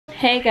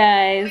Hey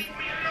guys,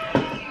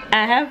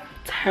 I have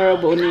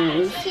terrible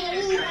news.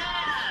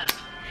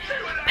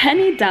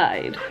 Penny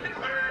died.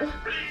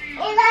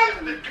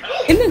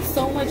 It looks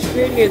so much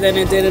prettier than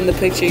it did in the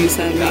picture you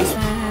sent me.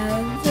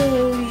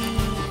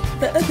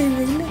 The other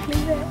ring, look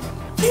like that.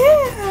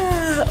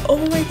 Yeah! Oh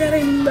my god,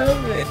 I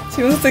love it.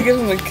 She wants to give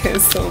him a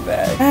kiss so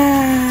bad.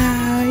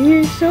 Wow,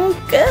 you're so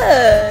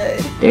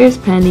good. There's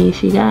Penny.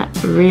 She got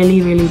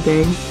really, really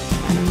big.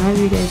 I don't know if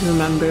you guys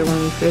remember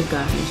when we first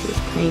got her, she was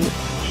pink.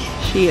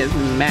 She is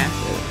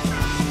massive.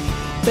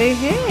 Say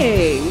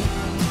hey.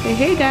 Say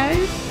hey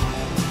guys.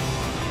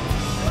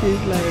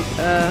 She's like,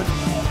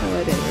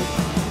 whatever.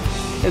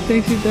 I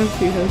think she does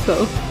see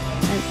herself.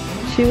 And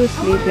she was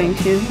sleeping.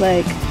 She was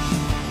like,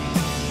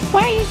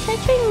 why are you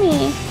touching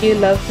me? You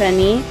love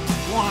Penny?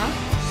 Yeah.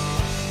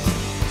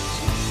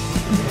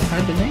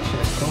 Hibernation.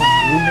 It's called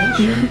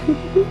rumination.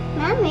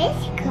 Mom,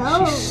 it's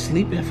cold. She's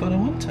sleeping for the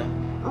winter.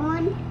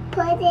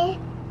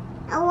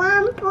 I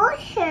want to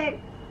push her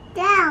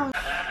down.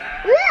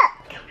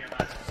 Look!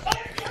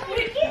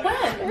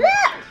 What?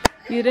 Look!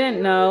 You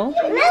didn't know?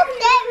 Look,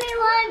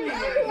 everyone!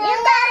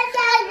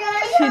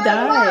 She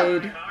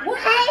died. What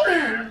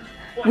happened?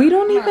 We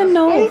don't even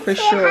know for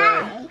sure.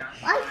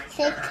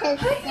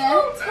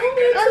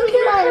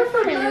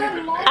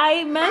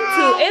 I meant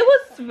to. It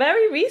was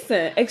very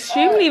recent.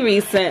 Extremely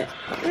recent.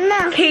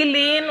 No.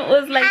 Kayleen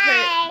was like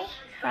her...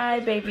 Hi,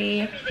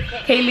 baby.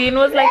 Kayleen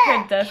was like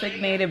her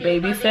designated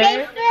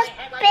babysitter.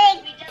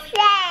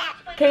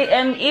 Okay,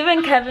 and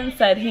even Kevin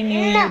said he knew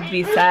you'd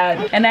be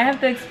sad. And I have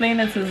to explain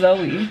it to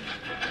Zoe.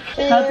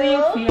 How do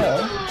you feel?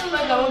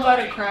 Like I'm about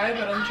to cry,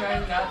 but I'm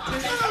trying not to.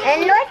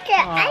 And look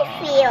at I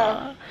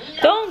feel.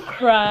 Don't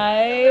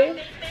cry.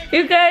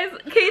 You guys,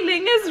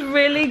 Kayleen is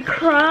really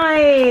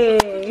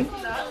crying.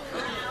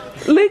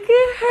 Look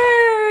at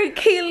her,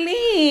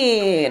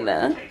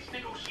 Kayleen.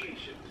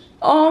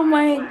 Oh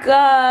my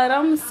god,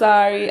 I'm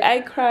sorry. I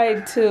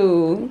cried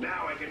too.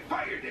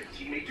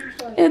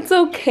 It's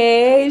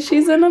okay.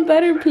 She's in a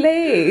better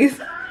place.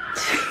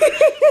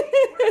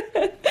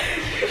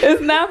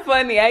 It's not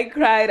funny. I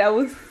cried. I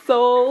was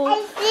so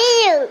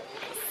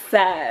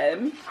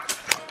sad.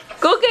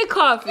 Go get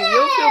coffee.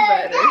 You'll feel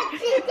better.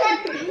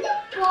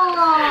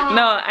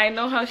 No, I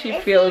know how she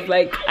feels.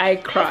 Like I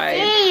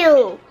cried.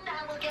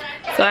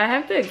 So I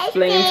have to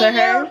explain to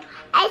her.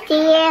 I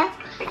see you.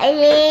 I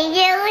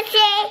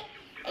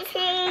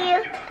see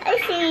you. I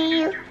see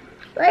you.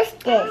 What's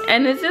this?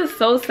 And it's just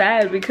so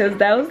sad because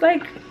that was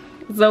like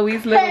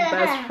Zoe's little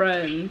best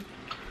friend.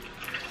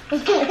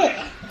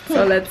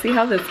 So let's see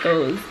how this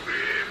goes.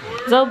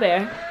 Zoe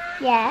Bear.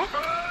 Yeah.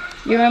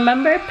 You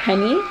remember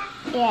Penny?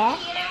 Yeah.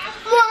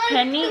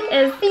 Penny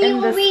is in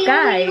the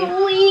sky.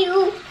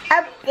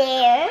 Up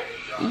there.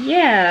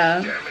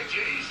 Yeah.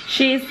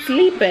 She's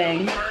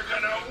sleeping.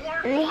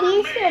 And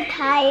he's so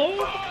tired.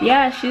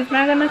 Yeah, she's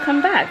not gonna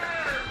come back.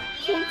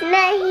 She's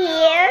not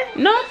here.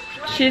 No,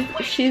 she's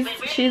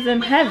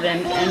in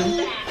heaven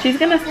and she's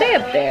gonna stay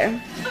up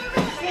there.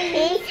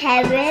 She's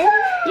heaven.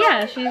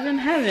 Yeah, she's in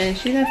heaven.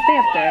 She's gonna stay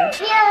up there.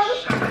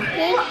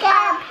 He's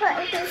gotta put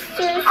his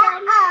shoes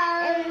on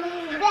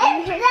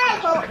and his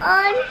coat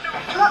on.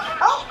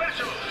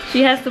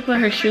 She has to put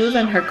her shoes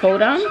and her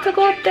coat on to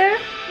go up there?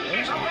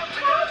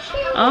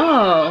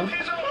 Oh.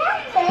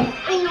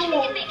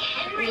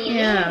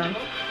 Yeah.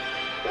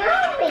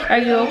 Are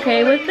you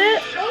okay with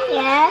it?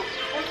 Yeah.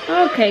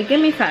 Okay, give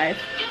me 5.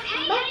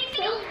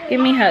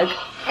 Give me a hug.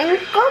 And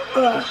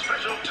Coco.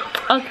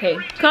 Okay,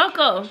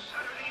 Coco.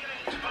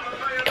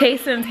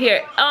 Kaysen's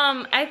here.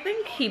 I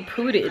think he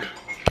pooted.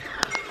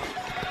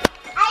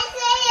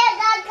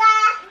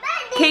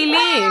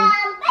 Kayleen.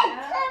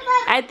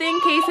 I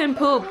think Kaysen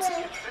pooped.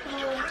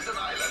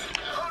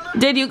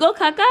 Did you go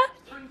caca?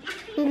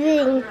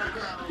 Yeah.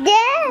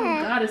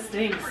 God, it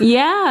stinks.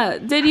 Yeah.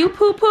 Did you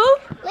poo poo?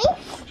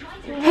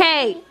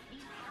 Hey.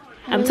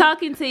 I'm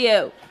talking to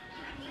you.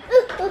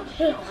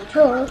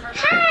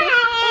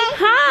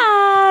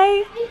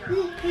 Hi.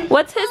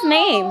 What's his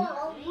name?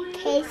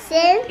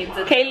 Kaysen.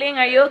 Kayleen,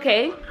 are you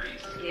okay?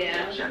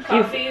 Yeah.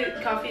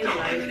 Coffee is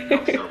life.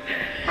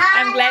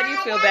 I'm glad you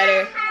feel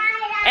better.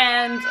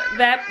 And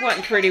that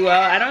went pretty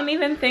well. I don't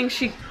even think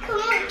she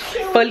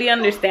fully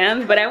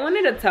understands, but I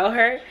wanted to tell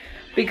her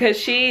because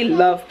she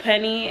loved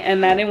Penny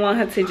and I didn't want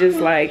her to just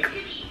like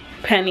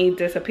Penny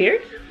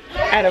disappeared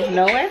out of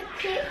nowhere.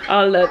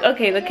 Oh look,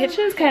 okay, the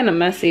kitchen's kind of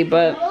messy,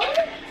 but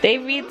they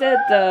redid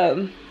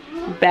the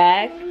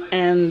back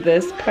and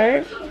this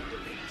part.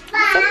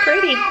 So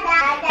pretty.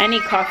 I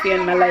need coffee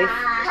in my life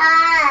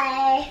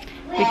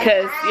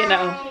because, you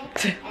know,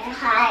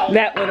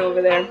 that one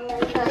over there.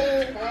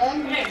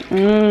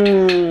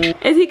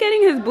 Is he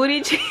getting his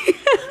booty cheek?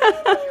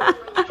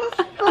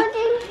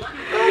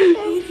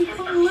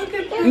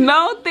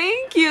 No,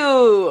 thank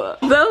you.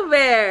 Zo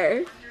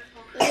Bear.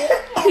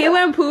 He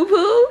went poo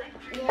poo?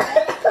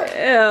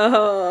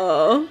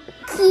 Oh.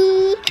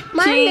 Cheese.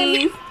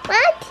 Monkey.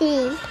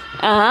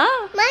 Uh-huh.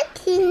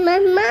 Monkey.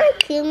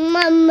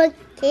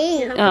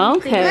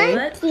 Okay.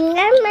 Monkey.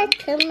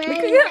 Look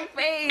at your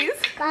face.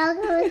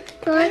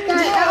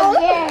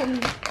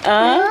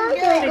 Are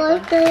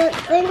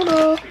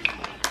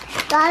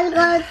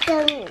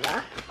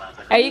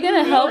you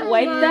gonna help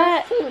wipe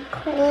that?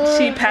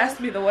 She passed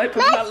me the wipe.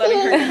 I'm not letting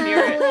her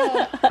near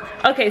it.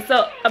 Okay,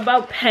 so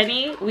about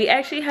Penny, we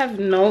actually have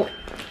no.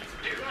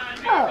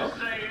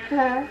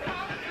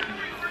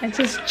 I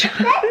just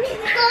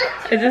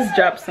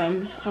dropped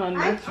some on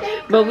me.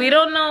 But we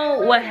don't know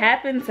what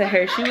happened to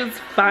her. She was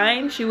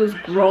fine. She was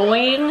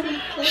growing.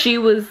 She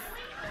was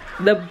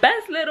the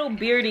best little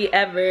beardy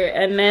ever.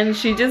 And then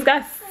she just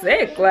got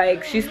sick.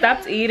 Like, she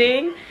stopped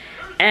eating.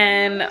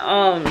 And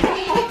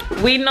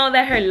we know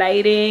that her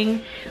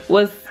lighting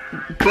was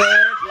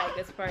good, like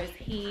as far as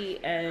heat,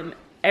 and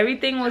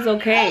everything was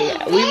okay.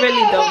 We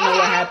really don't know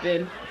what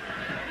happened.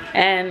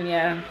 And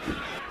yeah.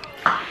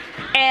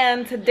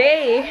 And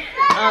today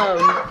I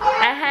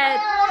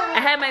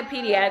had my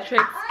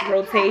pediatrics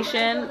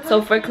rotation.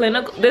 So for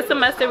clinical this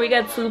semester we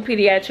got 2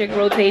 pediatric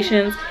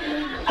rotations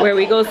where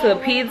we go to the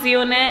peds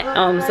unit.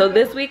 So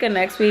this week and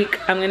next week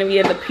I'm gonna be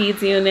in the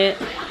peds unit,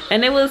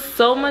 and it was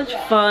so much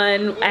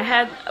fun.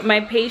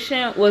 My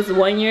patient was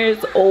 1 year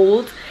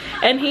old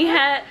and he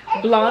had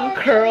blonde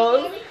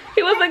curls.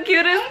 He was the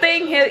cutest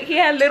thing. He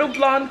had little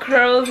blonde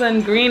curls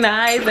and green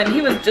eyes, and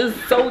he was just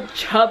so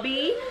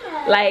chubby.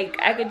 Like,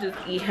 I could just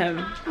eat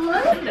him.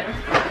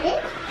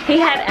 He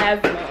had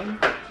asthma.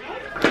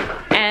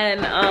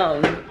 And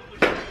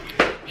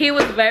he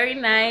was very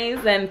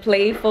nice and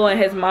playful, and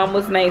his mom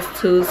was nice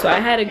too. So I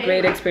had a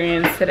great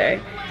experience today.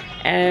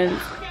 And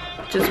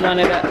just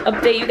wanted to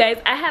update you guys.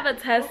 I have a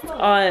test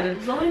on...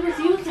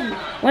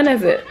 When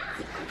is it?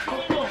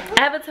 I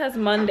have a test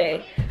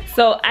Monday.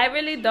 So I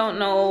really don't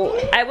know.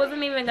 I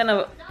wasn't even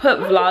gonna put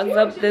vlogs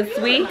up this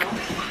week.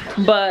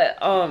 But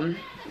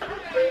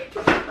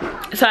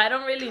so I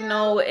don't really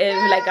know if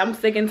like I'm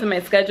sticking to my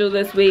schedule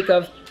this week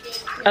of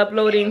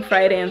uploading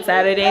Friday and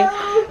Saturday,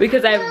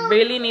 because I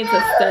really need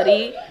to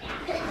study.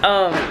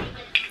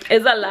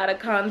 It's a lot of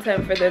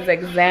content for this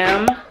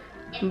exam,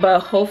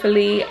 but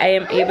hopefully I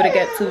am able to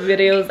get 2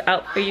 videos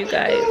out for you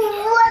guys.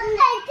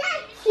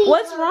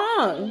 What's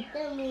wrong?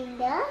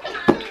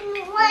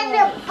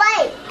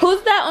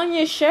 Who's that on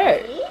your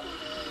shirt?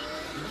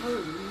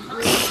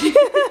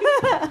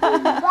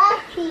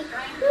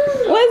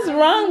 What's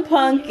wrong,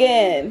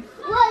 Pumpkin?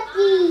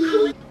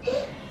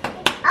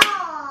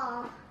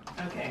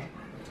 Okay.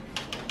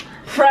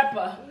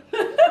 Prepper.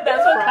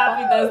 That's what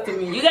coffee does to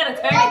me. You gotta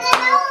turn it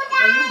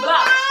when you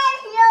block.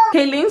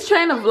 Kayleen's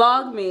trying to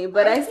vlog me,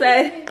 but I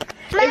said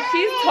if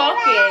she's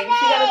talking,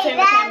 she gotta turn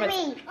the camera.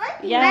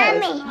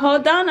 Yes.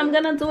 Hold on, I'm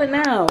gonna do it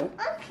now.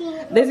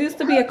 There used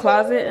to be a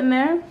closet in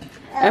there,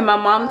 and my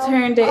mom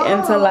turned it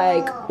into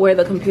like where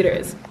the computer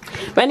is.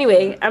 But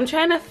anyway, I'm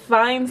trying to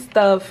find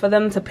stuff for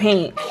them to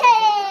paint.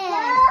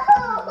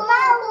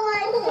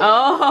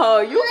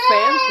 Oh, you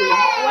fancy.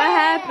 What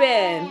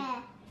happened?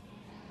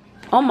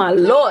 Oh my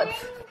lord.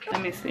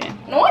 Let me see.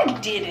 No, I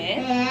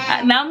didn't.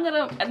 Now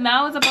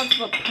it's about to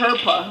put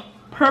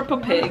Peppa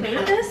Pig. Look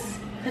at this.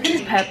 Look at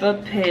this Peppa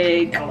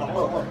Pig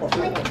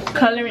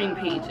coloring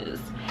pages.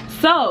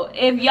 So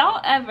if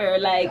y'all ever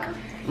like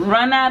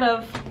run out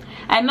of,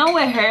 I know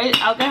with her,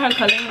 I'll get her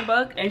coloring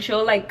book and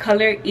she'll like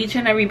color each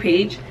and every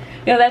page.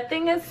 Yo, that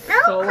thing is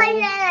so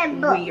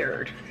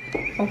weird.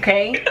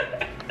 Okay.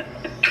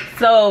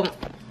 So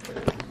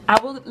I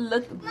will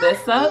look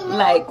this up,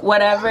 like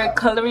whatever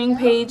coloring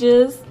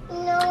pages,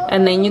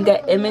 and then you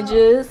get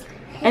images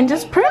and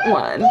just print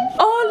one.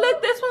 Oh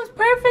look, this one's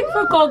perfect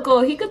for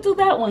Coco. He could do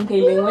that one,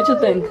 Kayleen. What you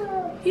think?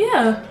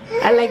 Yeah.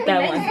 I like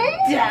that one. I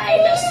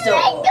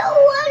Dinosaur. don't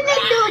want to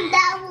do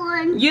that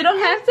one. You don't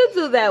have to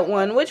do that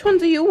one. Which one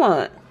do you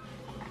want?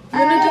 You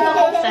wanna do the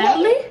whole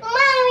family?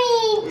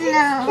 Mommy.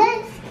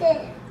 No.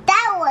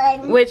 That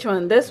one. Which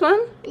one? This one?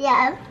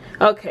 Yeah.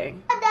 Okay.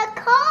 The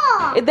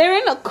car. They're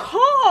in a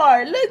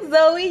car. Look,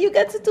 Zoe, you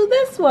get to do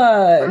this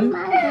one.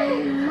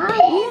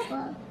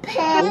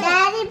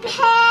 Daddy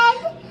Pig,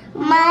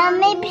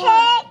 Mommy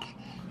Pig,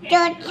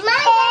 George Pig,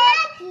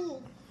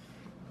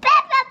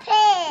 Peppa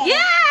Pig.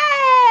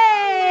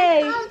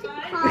 Yay!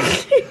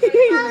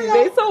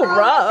 They're so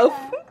rough.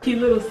 Cute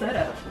little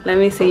setup. Let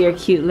me see your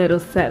cute little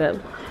setup.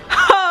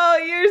 Oh,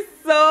 you're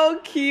so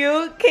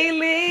cute,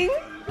 Kayleen.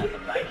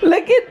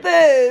 Look at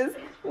this.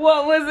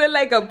 What was it,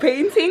 like a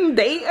painting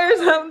date or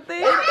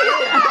something?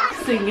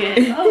 Sing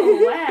it.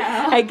 Oh,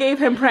 wow. I gave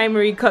him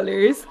primary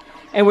colors,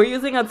 and we're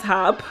using a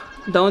top.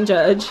 Don't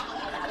judge.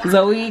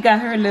 Zoe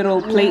got her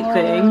little plate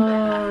thing,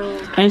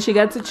 and she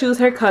got to choose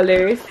her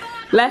colors.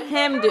 Let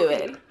him do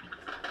it.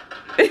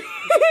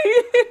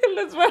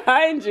 That's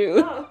behind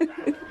you.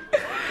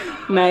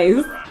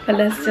 Nice. But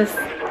let's just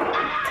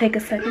take a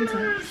second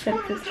to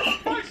set this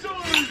coffee.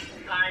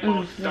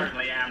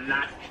 Certainly am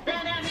not.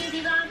 Then that means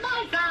he's on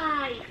my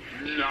side.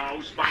 No,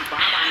 SpongeBob,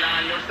 I'm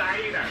not on your side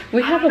either.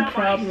 We have a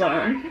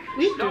problem.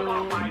 We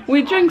do.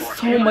 We drink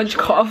so much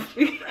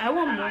coffee. I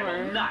want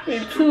more. Me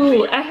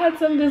too. I had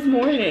some this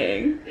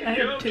morning. I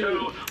have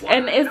 2.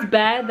 And it's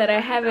bad that I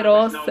have it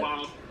all.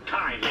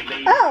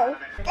 Oh.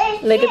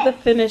 Look at the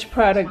finished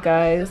product,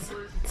 guys.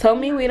 Tell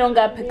me we don't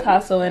got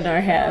Picasso in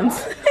our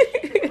hands.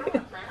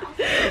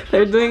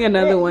 They're doing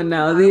another one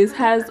now. These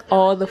has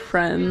all the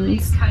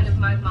friends. Kind of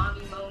my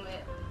mommy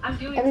moment. I'm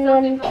doing And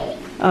then,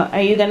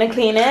 Are you gonna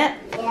clean it?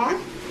 yeah.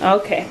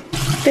 Okay.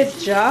 Good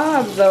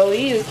job,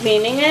 Zoe. You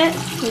cleaning it?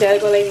 You gotta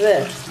go like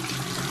this.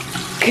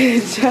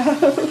 Good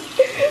job.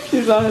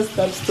 She's on a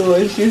step stool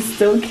and she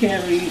still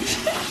can't reach.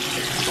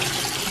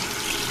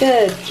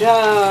 Good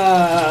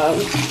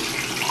job.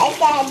 I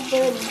gotta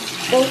do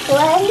this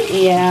one.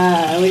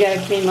 Yeah, we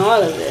gotta clean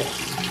all of it.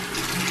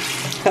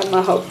 Come,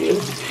 I'll help you.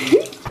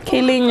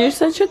 Kayleen, you're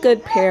such a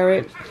good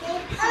parent.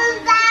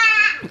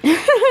 You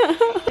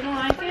don't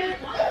like it?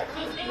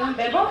 You want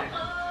bagel?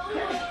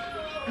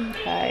 I'm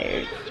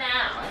tired.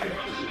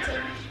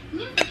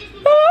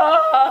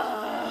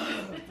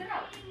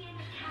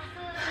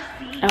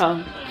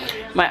 Oh,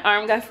 my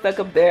arm got stuck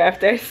up there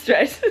after I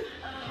stretched.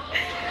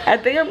 I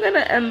think I'm gonna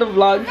end the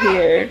vlog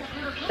here.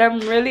 I'm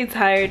really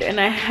tired and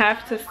I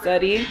have to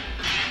study.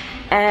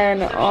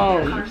 And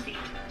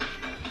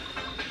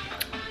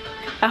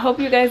I hope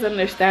you guys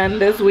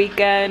understand. This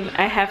weekend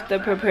I have to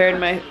prepare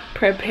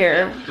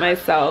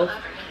myself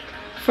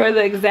for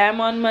the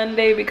exam on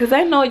Monday because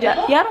I know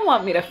y'all don't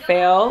want me to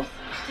fail,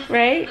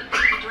 right?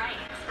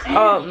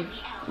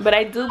 But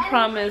I do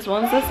promise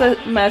once the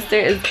semester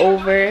is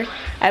over,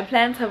 I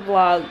plan to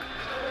vlog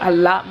a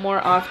lot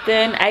more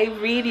often. I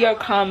read your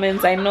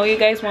comments. I know you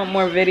guys want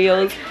more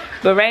videos,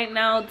 but right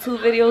now 2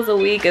 videos a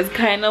week is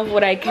kind of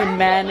what I can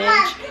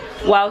manage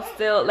while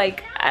still,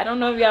 like, I don't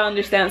know if y'all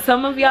understand.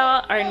 Some of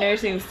y'all are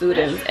nursing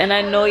students and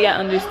I know y'all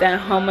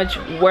understand how much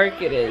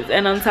work it is,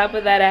 and on top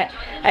of that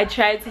I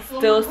tried to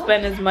still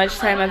spend as much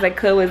time as I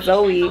could with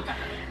Zoe,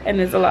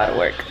 and it's a lot of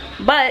work,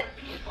 but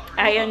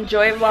I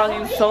enjoy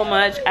vlogging so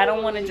much. I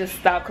don't want to just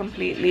stop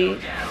completely.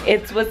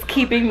 It's what's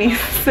keeping me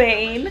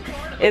sane.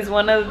 It's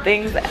one of the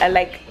things that I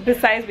like,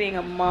 besides being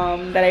a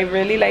mom, that I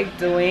really like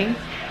doing.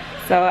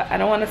 So I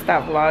don't want to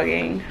stop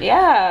vlogging.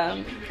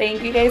 Yeah,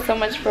 thank you guys so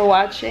much for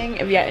watching.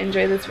 If y'all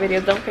enjoyed this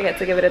video, don't forget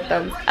to give it a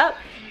thumbs up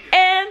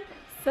and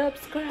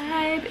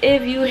subscribe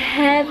if you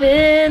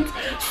haven't,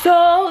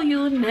 so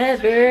you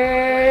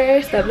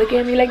never stop looking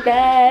at me like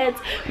that,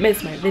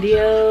 miss my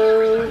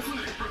videos.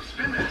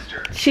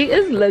 She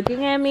is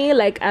looking at me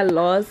like I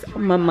lost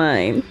my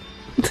mind.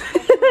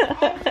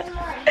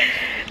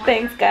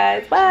 Thanks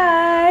guys,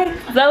 bye.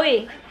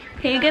 Zoe,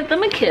 can you give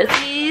them a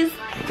kissies?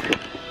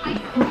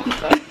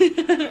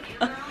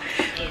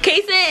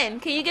 Kason,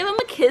 can you give him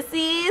a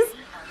kissies?